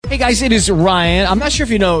Hey guys, it is Ryan. I'm not sure if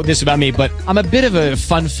you know this about me, but I'm a bit of a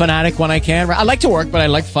fun fanatic when I can. I like to work, but I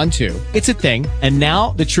like fun too. It's a thing. And now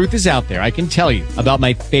the truth is out there. I can tell you about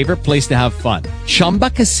my favorite place to have fun. Chumba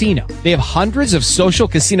Casino. They have hundreds of social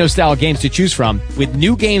casino style games to choose from with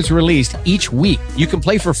new games released each week. You can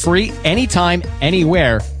play for free anytime,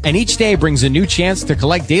 anywhere. And each day brings a new chance to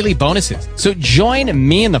collect daily bonuses. So join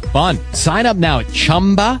me in the fun. Sign up now at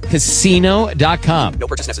ChumbaCasino.com. No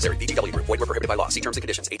purchase necessary. VGW Group. Void where prohibited by law. See terms and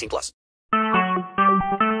conditions. 18+.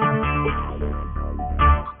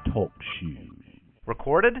 Talk shoes.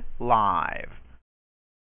 Recorded live.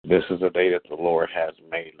 This is the day that the Lord has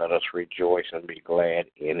made. Let us rejoice and be glad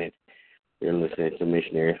in it. You're listening to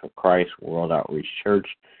Missionaries for Christ World Outreach Church.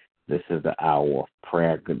 This is the hour of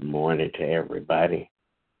prayer. Good morning to everybody.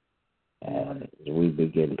 As we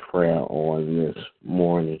begin prayer on this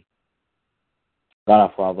morning, God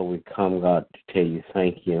our Father, we come, God, to tell you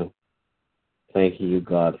thank you. Thank you,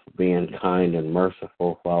 God, for being kind and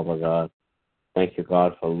merciful, Father God. Thank you,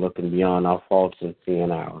 God, for looking beyond our faults and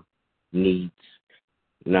seeing our needs.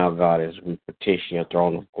 Now, God, as we petition your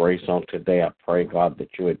throne of grace on today, I pray, God, that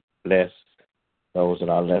you would bless those that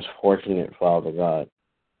are less fortunate, Father God,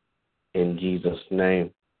 in Jesus'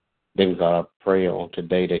 name. Then, God, I pray on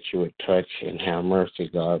today that you would touch and have mercy,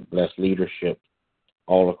 God. Bless leadership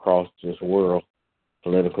all across this world,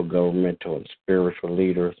 political, governmental, and spiritual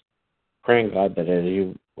leaders. Praying, God, that as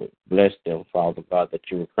you would bless them, Father God, that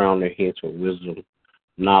you would crown their heads with wisdom,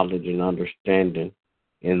 knowledge, and understanding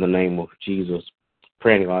in the name of Jesus.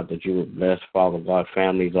 Praying, God, that you would bless, Father God,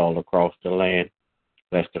 families all across the land.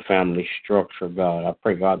 Bless the family structure, God. I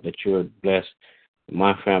pray, God, that you would bless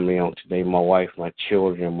my family on today, my wife, my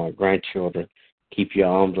children, my grandchildren. Keep your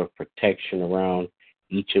arms of protection around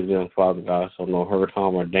each of them, Father God, so no hurt,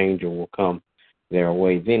 harm, or danger will come their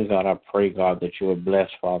way. Then, God, I pray, God, that you would bless,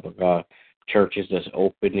 Father God, churches that's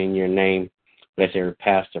open in your name. Bless every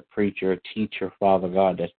pastor, preacher, teacher, Father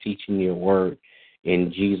God, that's teaching your word in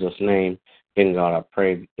Jesus' name. Then, God, I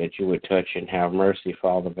pray that you would touch and have mercy,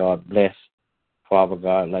 Father God. Bless, Father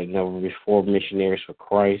God, like never before, Missionaries for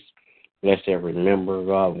Christ. Bless every member,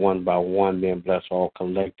 God, one by one, then bless all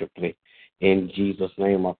collectively. In Jesus'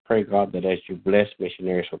 name, I pray, God, that as you bless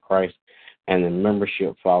Missionaries for Christ and the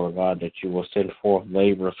membership, Father God, that you will send forth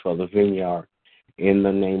laborers for the vineyard. In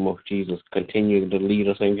the name of Jesus, continue to lead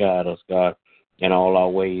us and guide us, God, in all our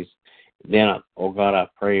ways. Then, oh God, I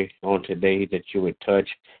pray on today that you would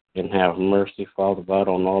touch and have mercy, Father God,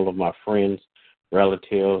 on all of my friends,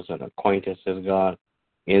 relatives, and acquaintances, God.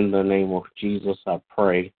 In the name of Jesus, I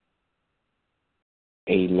pray.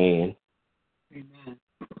 Amen. Amen.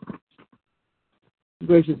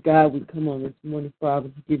 Gracious God, we come on this morning, Father,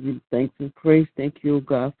 to give you thanks and praise. Thank you, O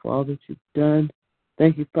God, for all that you've done.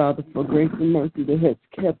 Thank you, Father, for grace and mercy that has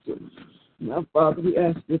kept us. Now, Father, we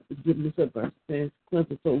ask for forgiveness of our sins, cleanse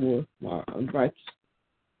us, O Lord, from our unrighteousness.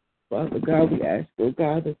 Father God, we ask, O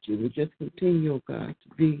God, that you would just continue, O God, to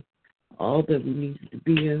be all that we need to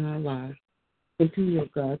be in our lives. Continue, O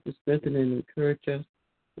God, to strengthen and encourage us,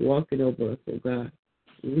 walking over us, O God,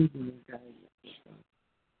 leading and guiding us, O God.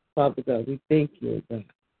 Father God, we thank you, O God,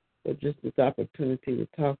 for just this opportunity to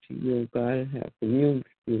talk to you, O God, and have communion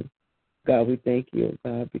with you. God, we thank you, O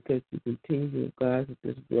God, because you continue, O God, to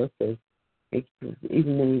just bless us.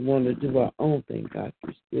 Even when we want to do our own thing, God,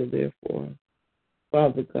 you're still there for us.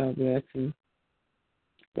 Father God, we ask you,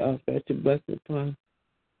 God, that your blessing upon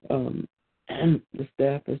the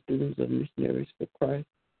staff and students of Missionaries for Christ.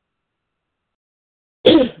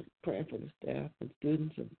 Praying for the staff and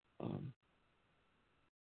students of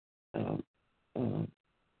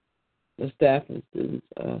the staff and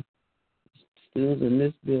students in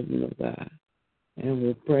this building, of God. And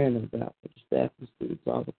we're praying, about for the staff and students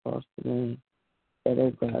all across the land. That,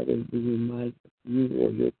 oh God, they be reminded of you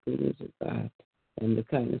or your goodness, of God, and the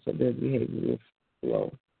kindness of their behavior will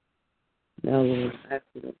flow. Now, Lord, I ask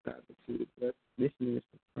you, God, that you would bless Missionaries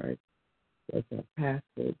for Christ. Bless our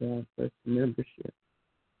pastor, God, bless the membership.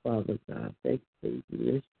 Father God, thank you for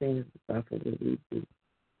your stand, God, for what we do.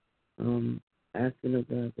 Asking, oh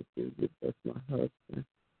God, that you would bless my husband,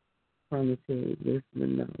 planetary wisdom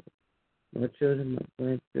and knowledge, my children, my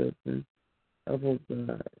grandchildren. Oh God,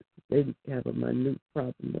 they have a minute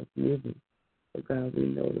problem of moving. But God, we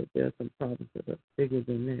know that there are some problems that are bigger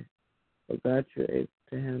than that. But God, you're able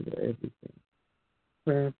to handle everything.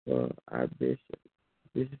 Praying for our Bishop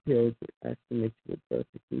Hill, asking that you would bless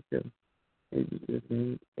and keep him. In Jesus'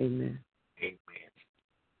 name, amen. Amen.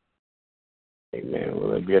 Amen.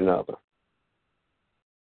 Will there be another?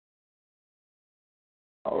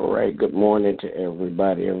 All right. Good morning to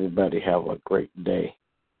everybody. Everybody have a great day.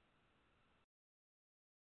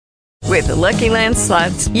 With the Lucky Land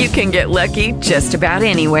Slots, you can get lucky just about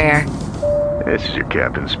anywhere. This is your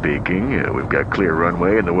captain speaking. We've got clear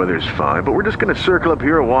runway and the weather's fine, but we're just going to circle up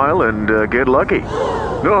here a while and get lucky.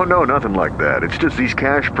 No, nothing like that. It's just these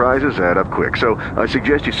cash prizes add up quick. So I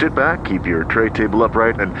suggest you sit back, keep your tray table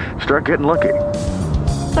upright, and start getting lucky.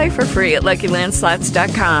 Play for free at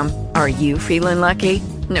LuckyLandSlots.com. Are you feeling lucky?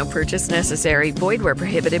 No purchase necessary. Void where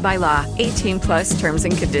prohibited by law. 18+ terms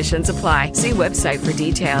and conditions apply. See website for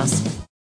details.